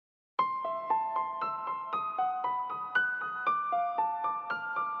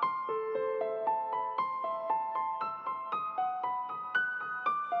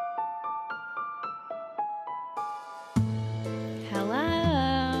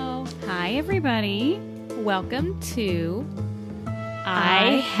Hi, everybody. Welcome to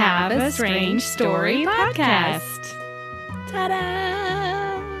I Have a Strange Story podcast.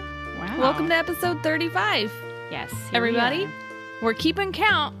 Ta-da! Wow. Welcome to episode 35. Yes, here everybody. we are. We're keeping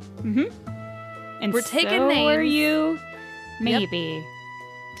count. And We're taking so names. are you? Maybe.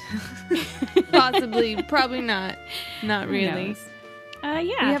 Possibly. Probably not. Not Who really. knows?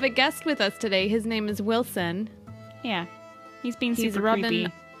 We Yeah. have a guest with us today. His name is Wilson. Yeah. He's being He's super rubbing.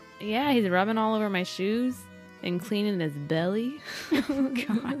 creepy. Yeah, he's rubbing all over my shoes and cleaning his belly.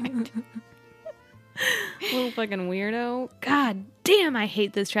 God. Little fucking weirdo. God damn, I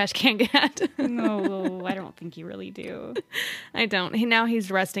hate this trash can cat. No, I don't think you really do. I don't. Now he's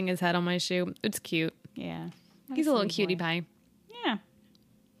resting his head on my shoe. It's cute. Yeah. He's a little sweet cutie boy. pie. Yeah.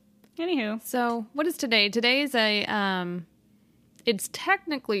 Anywho. So, what is today? Today is it's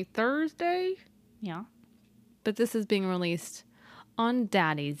technically Thursday, Yeah. but this is being released on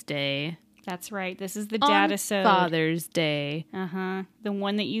Daddy's Day. That's right. This is the On dad-isode. Father's Day. Uh-huh. The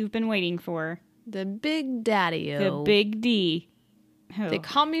one that you've been waiting for. The Big Daddy-O. The Big D. Oh. They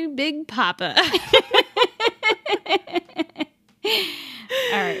call me Big Papa. All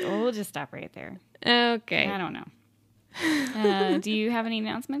right. Well, we'll just stop right there. Okay. I don't know. Do you have any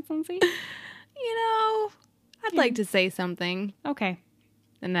announcements, Lindsay? I'd like to say something. Okay.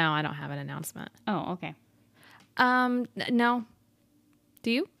 And no, I don't have an announcement. Oh, okay. No. Do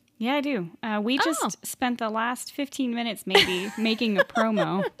you? Yeah, I do. We just spent the last 15 minutes maybe making a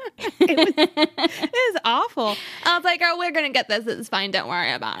promo. It was awful. I was like, oh, we're going to get this. It's fine. Don't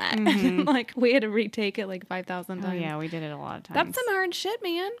worry about it. Like, we had to retake it like 5,000 Oh, times. yeah, we did it a lot of times. That's some hard shit,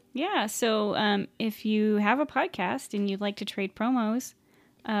 man. Yeah, so if you have a podcast and you'd like to trade promos,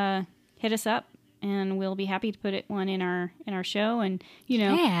 hit us up. And we'll be happy to put one in our show, and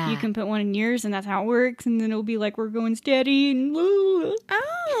Yeah. you can put one in yours, and that's how it works. And then it'll be like we're going steady and. Oh.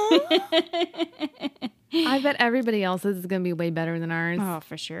 I bet everybody else's is going to be way better than ours. Oh,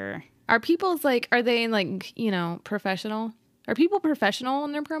 for sure. Are people's are they like, professional? Are people professional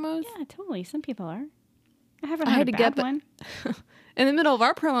in their promos? Yeah, totally. Some people are. I haven't I had had a to bad get one. In the middle of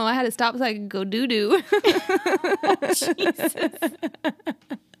our promo, I had to stop so I could go doo-doo. Jesus.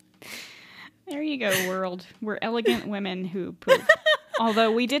 There you go, world. We're elegant women who poop.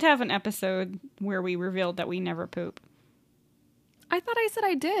 Although we did have an episode where we revealed that we never poop. I thought I said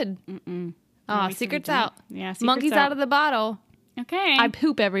I did. Mm-mm. Oh, No, we said we secret's don't. out. Yeah, secret's Monkey's out of the bottle. Okay. I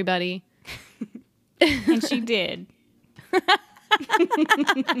poop, everybody. And she did.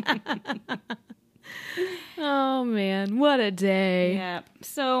 Oh, man. What a day. Yeah.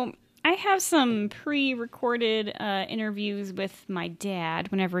 So I have some pre-recorded interviews with my dad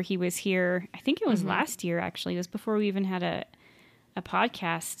whenever he was here. I think it was last year, actually. It was before we even had a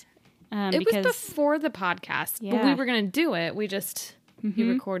podcast. It was before the podcast, but we Yeah. were going to do it. We just, he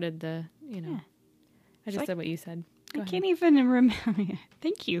recorded the, Yeah. I just said what you said. Go I ahead. can't even remember.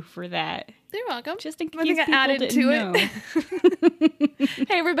 Thank you for that. You're welcome. Just in case I think I people added didn't to know. it.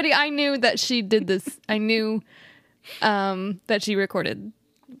 Hey, everybody, I knew that she did this. I knew that she recorded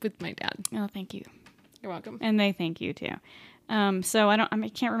with my dad. Oh, thank you. You're welcome. And they thank you too. So I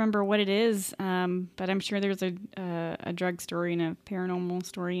can't remember what it is, but I'm sure there's a drug story and a paranormal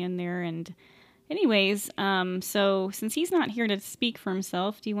story in there. And anyways, so since he's not here to speak for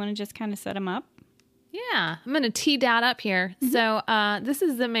himself, do you want to just kind of set him up? Yeah, I'm going to tee Dad up here. So this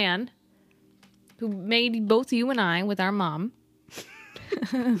is the man who made both you and I with our mom.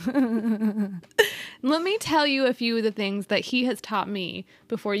 Let me tell you a few of the things that he has taught me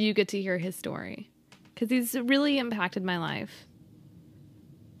before you get to hear his story. Because he's really impacted my life.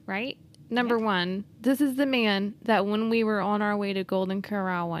 Right? Number one, this is the man that when we were on our way to Golden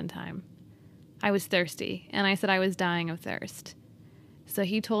Corral one time, I was thirsty. And I said I was dying of thirst. So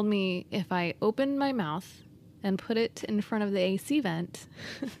he told me if I opened my mouth and put it in front of the AC vent,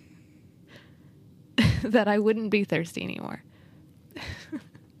 that I wouldn't be thirsty anymore.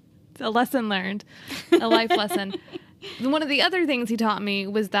 It's a lesson learned, a life lesson. One of the other things he taught me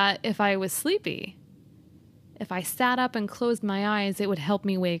was that if I was sleepy, if I sat up and closed my eyes, it would help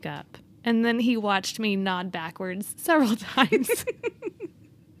me wake up. And then he watched me nod backwards several times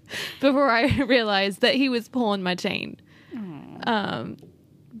before I realized that he was pulling my chain.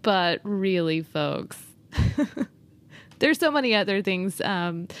 But really, folks, there's so many other things.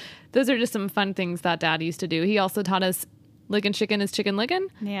 Those are just some fun things that Dad used to do. He also taught us licking chicken is chicken licking.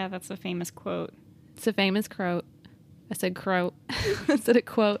 Yeah, that's a famous quote. It's a famous quote. I said croat. I said a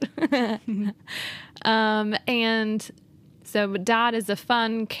quote. And so Dad is a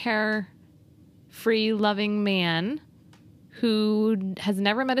fun, carefree, loving man who has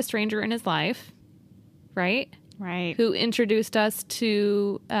never met a stranger in his life, right? Right. who introduced us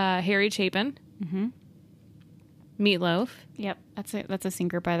to Harry Chapin, Meatloaf, Yep. That's a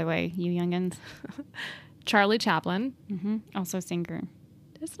singer, by the way, you youngins. Charlie Chaplin. Also a singer.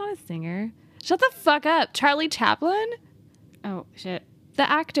 It's not a singer. Shut the fuck up. Charlie Chaplin? Oh, shit. The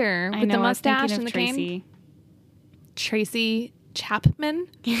actor with the mustache and the cane? Tracy. Tracy Chapman?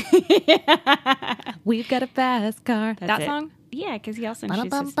 We've got a fast car. That's that it. song? Yeah, because he also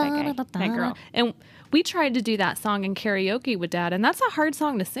introduced that girl. And we tried to do that song in karaoke with Dad, and that's a hard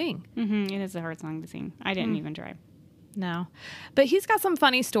song to sing. It is a hard song to sing. I didn't even try. No. But he's got some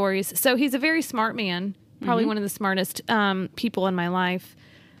funny stories. So he's a very smart man, probably one of the smartest people in my life.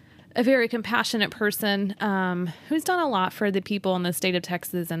 A very compassionate person who's done a lot for the people in the state of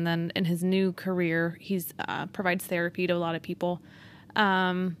Texas. And then in his new career, he's provides therapy to a lot of people.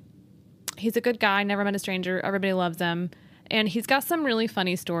 He's a good guy, never met a stranger. Everybody loves him. And he's got some really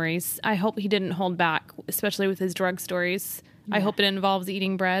funny stories. I hope he didn't hold back, especially with his drug stories. Yeah. I hope it involves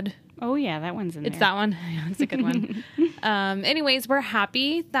eating bread. Oh, yeah, that one's in there. It's that one. Yeah, it's a good one. Anyways, we're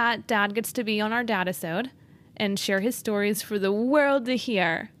happy that Dad gets to be on our Dadisode and share his stories for the world to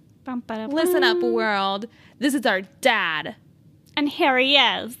hear. Listen up, world. This is our dad. And here he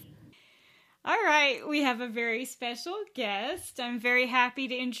is. All right, we have a very special guest. I'm very happy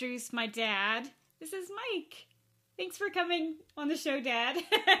to introduce my dad. This is Mike. Thanks for coming on the show, Dad.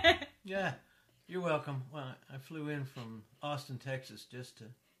 Yeah, you're welcome. Well, I flew in from Austin, Texas, just to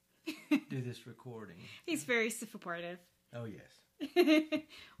do this recording. He's very supportive. Oh, yes.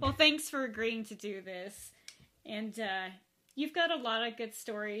 Well, thanks for agreeing to do this. And you've got a lot of good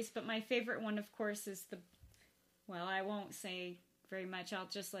stories, but my favorite one, of course, is well, I won't say very much. I'll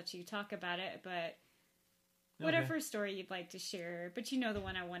just let you talk about it, but whatever story you'd like to share. But you know the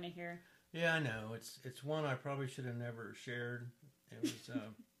one I want to hear. Yeah, I know. It's one I probably should have never shared. It was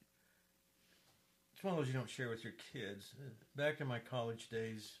it's one of those you don't share with your kids. Back in my college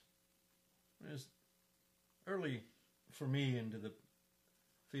days, it was early for me into the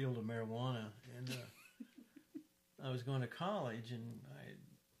field of marijuana, and I was going to college, and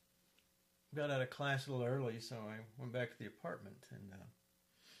I got out of class a little early, so I went back to the apartment and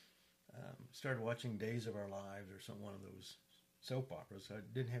started watching Days of Our Lives or one of those soap operas. So I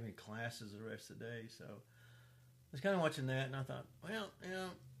didn't have any classes the rest of the day, so I was kind of watching that, and I thought, well,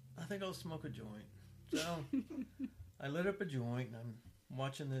 I think I'll smoke a joint. So I lit up a joint, and I'm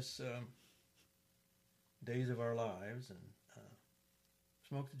watching this Days of Our Lives, and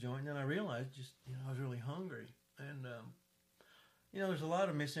smoked the joint, and then I realized I was really hungry, and there's a lot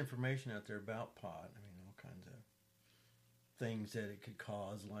of misinformation out there about pot. I mean, all kinds of things that it could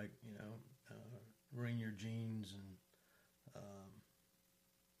cause, like ruin your genes and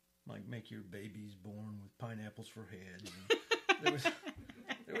like make your babies born with pineapples for heads. There was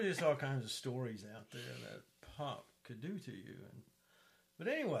just all kinds of stories out there that pot could do to you. But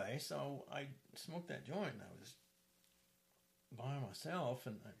anyway, so I smoked that joint, and I was by myself,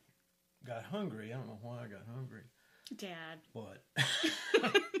 and I got hungry. I don't know why I got hungry. Dad. What?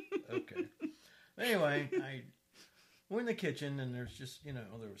 Okay. Anyway, I went in the kitchen, and there's just, there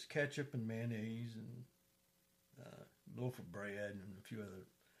was ketchup and mayonnaise and a loaf of bread and a few other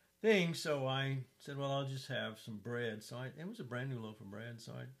things. So I said, well, I'll just have some bread. So it was a brand new loaf of bread.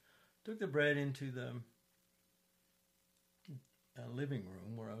 So I took the bread into the living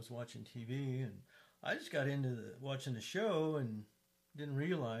room where I was watching TV, and I just got into watching the show and didn't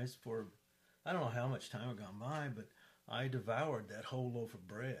realize I don't know how much time had gone by, but I devoured that whole loaf of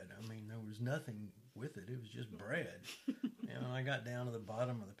bread. I mean, there was nothing with it. It was just bread. And I got down to the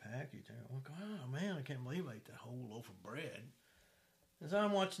bottom of the package, and I went, oh, man, I can't believe I ate that whole loaf of bread. And so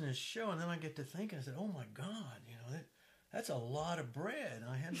I'm watching this show, and then I get to thinking, I said, oh, my God, that's a lot of bread. And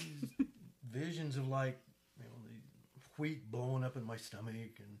I had these visions of, the wheat blowing up in my stomach.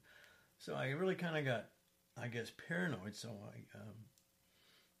 And so I really kind of got, I guess, paranoid. So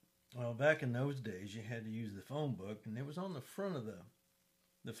back in those days, you had to use the phone book, and it was on the front of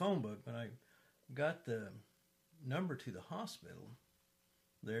the phone book, but I got the number to the hospital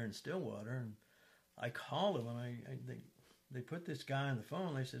there in Stillwater, and I called them, and they put this guy on the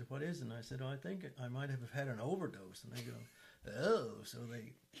phone. They said, what is it? And I said, I think I might have had an overdose. And they go, oh. So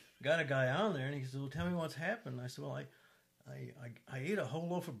they got a guy on there, and he said, well, tell me what's happened. And I said, well, I ate a whole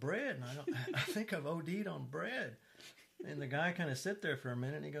loaf of bread, and I think I've OD'd on bread. And the guy kind of sat there for a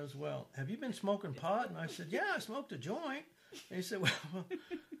minute, and he goes, well, have you been smoking pot? And I said, yeah, I smoked a joint. And he said,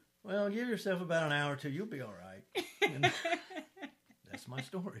 well, give yourself about an hour or two, you'll be all right. And that's my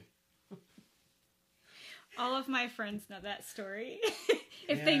story. All of my friends know that story.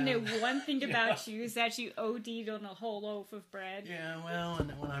 If they knew one thing about you, is that you OD'd on a whole loaf of bread. Yeah, well,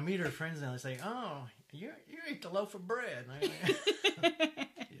 and when I meet her friends now, they say, oh, You ate the loaf of bread.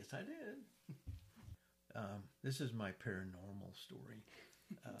 Yes, I did. This is my paranormal story.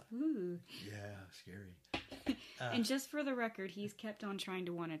 Ooh. Yeah, scary. And just for the record, he's kept on trying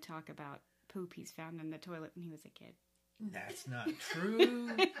to want to talk about poop he's found in the toilet when he was a kid. That's not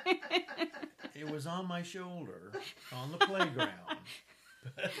true. It was on my shoulder on the playground.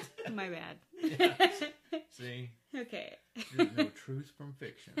 My bad. Yeah. See? Okay. There's no truth from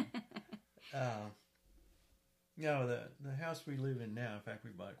fiction. No, the house we live in now, in fact, we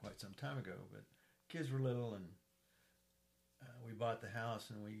bought it quite some time ago, but kids were little and we bought the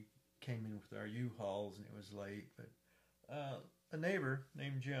house and we came in with our U-Hauls and it was late. But a neighbor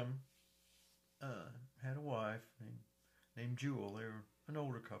named Jim had a wife named Jewel. They were an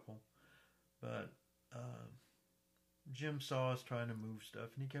older couple. But Jim saw us trying to move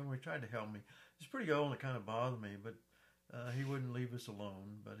stuff and he came over. He tried to help me. He's pretty old and it kind of bothered me, but he wouldn't leave us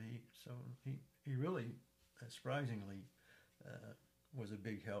alone. But he really, surprisingly, was a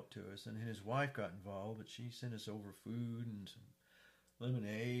big help to us. And his wife got involved, but she sent us over food and some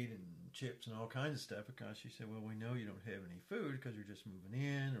lemonade and chips and all kinds of stuff because she said, well, we know you don't have any food because you're just moving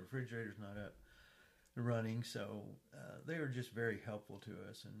in. The refrigerator's not up running. So they were just very helpful to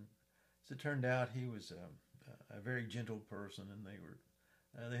us. And as it turned out, he was a very gentle person, and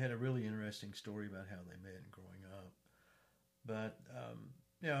they had a really interesting story about how they met and growing up. But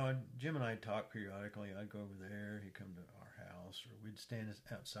Jim and I talked periodically. I'd go over there, he'd come to our house, or we'd stand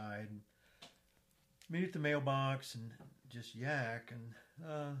outside and meet at the mailbox and just yak. And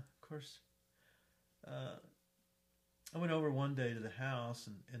of course, I went over one day to the house,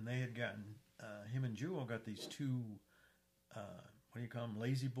 and they had gotten him and Jewel got these two what do you call them,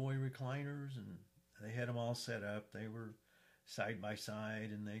 lazy boy recliners, and they had them all set up. They were side by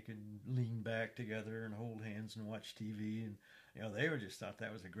side, and they could lean back together and hold hands and watch TV. And they were just thought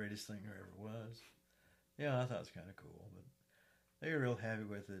that was the greatest thing there ever was. Yeah, I thought it was kind of cool, but they were real happy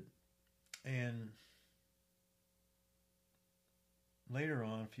with it. And later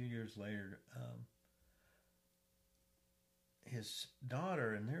on, a few years later, his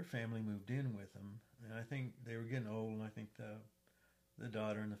daughter and their family moved in with him, and I think they were getting old, and I think the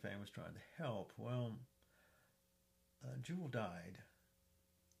daughter and the family was trying to help. Well, Jewel died,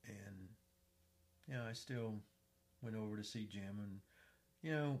 and I still went over to see Jim,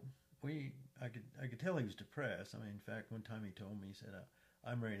 and I could tell he was depressed. I mean, in fact, one time he told me, he said,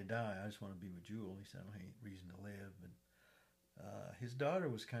 "I'm ready to die. I just want to be with Jewel." He said, "I don't have any reason to live." But his daughter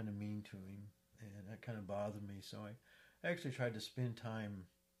was kind of mean to him, and that kind of bothered me. So I actually tried to spend time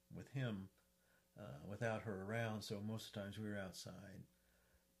with him without her around. So most of the times we were outside.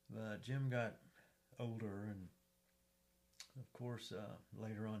 But Jim got older, and of course,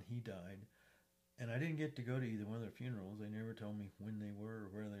 later on he died. And I didn't get to go to either one of their funerals. They never told me when they were or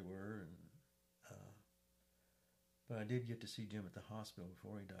where they were. But I did get to see Jim at the hospital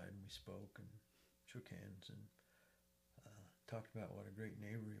before he died, and we spoke and shook hands and talked about what a great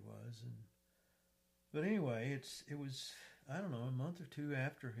neighbor he was. But anyway, it was, I don't know, a month or two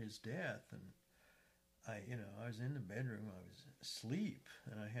after his death, and I was in the bedroom. I was asleep,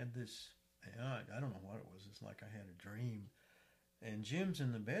 and I had this, I don't know what it was. It's like I had a dream. And Jim's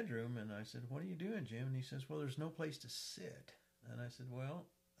in the bedroom, and I said, "What are you doing, Jim?" And he says, "Well, there's no place to sit." And I said, "Well,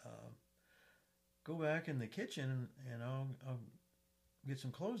 go back in the kitchen, and I'll get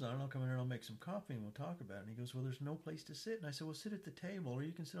some clothes on, and I'll come in here and I'll make some coffee, and we'll talk about it." And he goes, "Well, there's no place to sit." And I said, "Well, sit at the table, or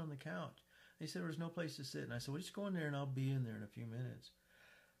you can sit on the couch." And he said, "There's no place to sit." And I said, "Well, just go in there, and I'll be in there in a few minutes."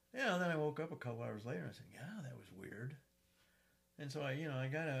 Yeah, and then I woke up a couple hours later, and I said, "Yeah, that was weird." And so I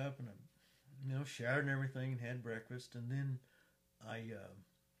got up, and I, showered and everything, and had breakfast, and then I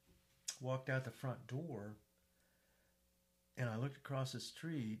walked out the front door, and I looked across the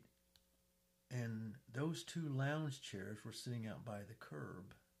street, and those two lounge chairs were sitting out by the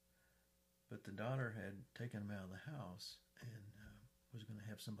curb. But the daughter had taken them out of the house and was going to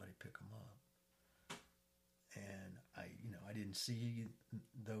have somebody pick them up. And I didn't see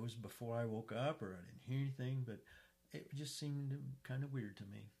those before I woke up, or I didn't hear anything, but it just seemed kind of weird to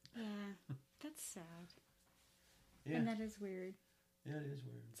me. Yeah, that's sad. Yeah. And that is weird. Yeah, it is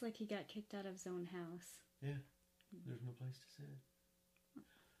weird. It's like he got kicked out of his own house. Yeah, there's no place to sit.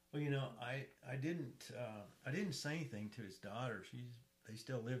 Well, I didn't say anything to his daughter. They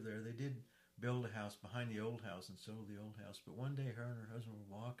still live there. They did build a house behind the old house and sold the old house. But one day, her and her husband were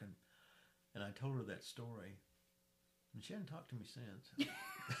walking, and I told her that story, and she hadn't talked to me since.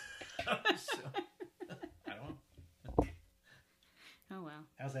 So, I don't know. Oh wow.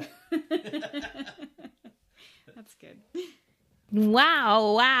 How's that? That's good.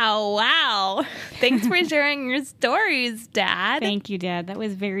 Wow. Thanks for sharing your stories, Dad. Thank you, Dad. That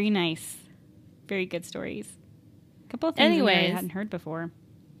was very nice. very good stories. A couple of things I Anyways. hadn't heard before.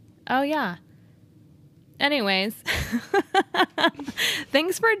 Oh, yeah. Anyways,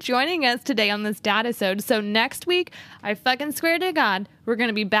 thanks for joining us today on this Datasode. So next week, I fucking swear to God, we're going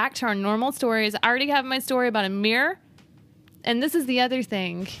to be back to our normal stories. I already have my story about a mirror. And this is the other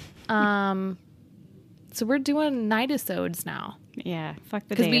thing. So we're doing nightasodes now. Yeah, fuck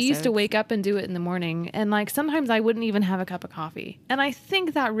the Because we used to dayasodes. wake up and do it in the morning. And like sometimes I wouldn't even have a cup of coffee. And I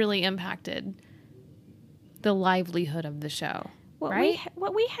think that really impacted the livelihood of the show. Right?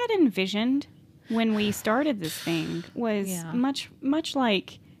 What we had envisioned when we started this thing was Yeah. much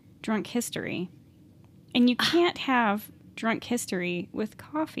like drunk history. And you can't have drunk history with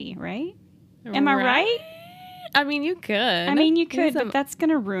coffee, right? Am I right? I mean, you could. I mean, you could, Some- but that's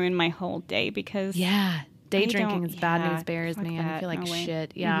going to ruin my whole day because Yeah. Day I drinking don't- is bad yeah, news bears, fuck man. I that. feel like No way.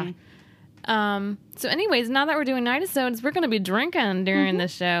 shit. Yeah. Mhm. So anyways, now that we're doing nightasodes, we're going to be drinking during the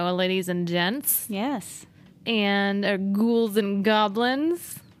show, ladies and gents, yes, and ghouls and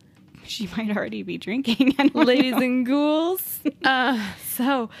goblins, she might already be drinking. I don't ladies know. and ghouls.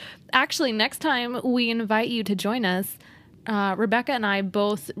 So actually, next time we invite you to join us, Rebecca and I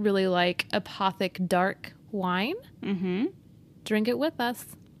both really like Apothic Dark wine. Mhm. Drink it with us.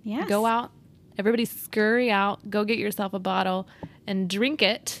 Yes. Go out. Everybody scurry out. Go get yourself a bottle and drink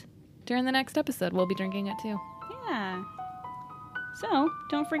it during the next episode. We'll be drinking it too. Yeah. So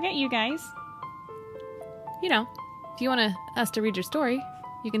don't forget, you guys. You know, if you want us to read your story,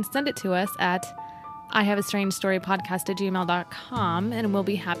 you can send it to us at ihaveastrangestorypodcast@gmail.com and we'll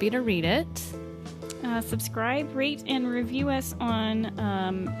be happy to read it. Subscribe, rate, and review us on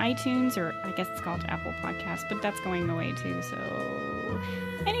iTunes, or I guess it's called Apple Podcasts, but that's going away too. So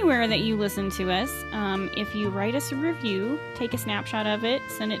anywhere that you listen to us, if you write us a review, take a snapshot of it,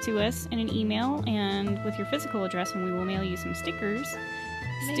 send it to us in an email, and with your physical address, and we will mail you some stickers.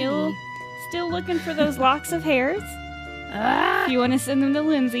 Still looking for those locks of hairs. If you want to send them to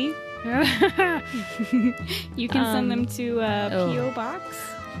Lindsay, you can send them to P.O. Box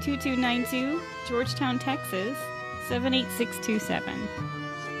 2292, Georgetown, Texas 78627.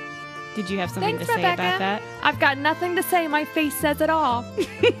 Did you have something Thanks, to say Rebecca. about that? I've got nothing to say. My face says it all.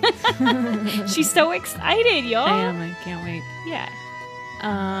 She's so excited, y'all. I am. I can't wait. Yeah.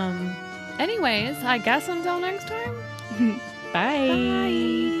 Anyways, I guess until next time. Bye.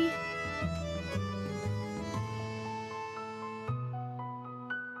 Bye.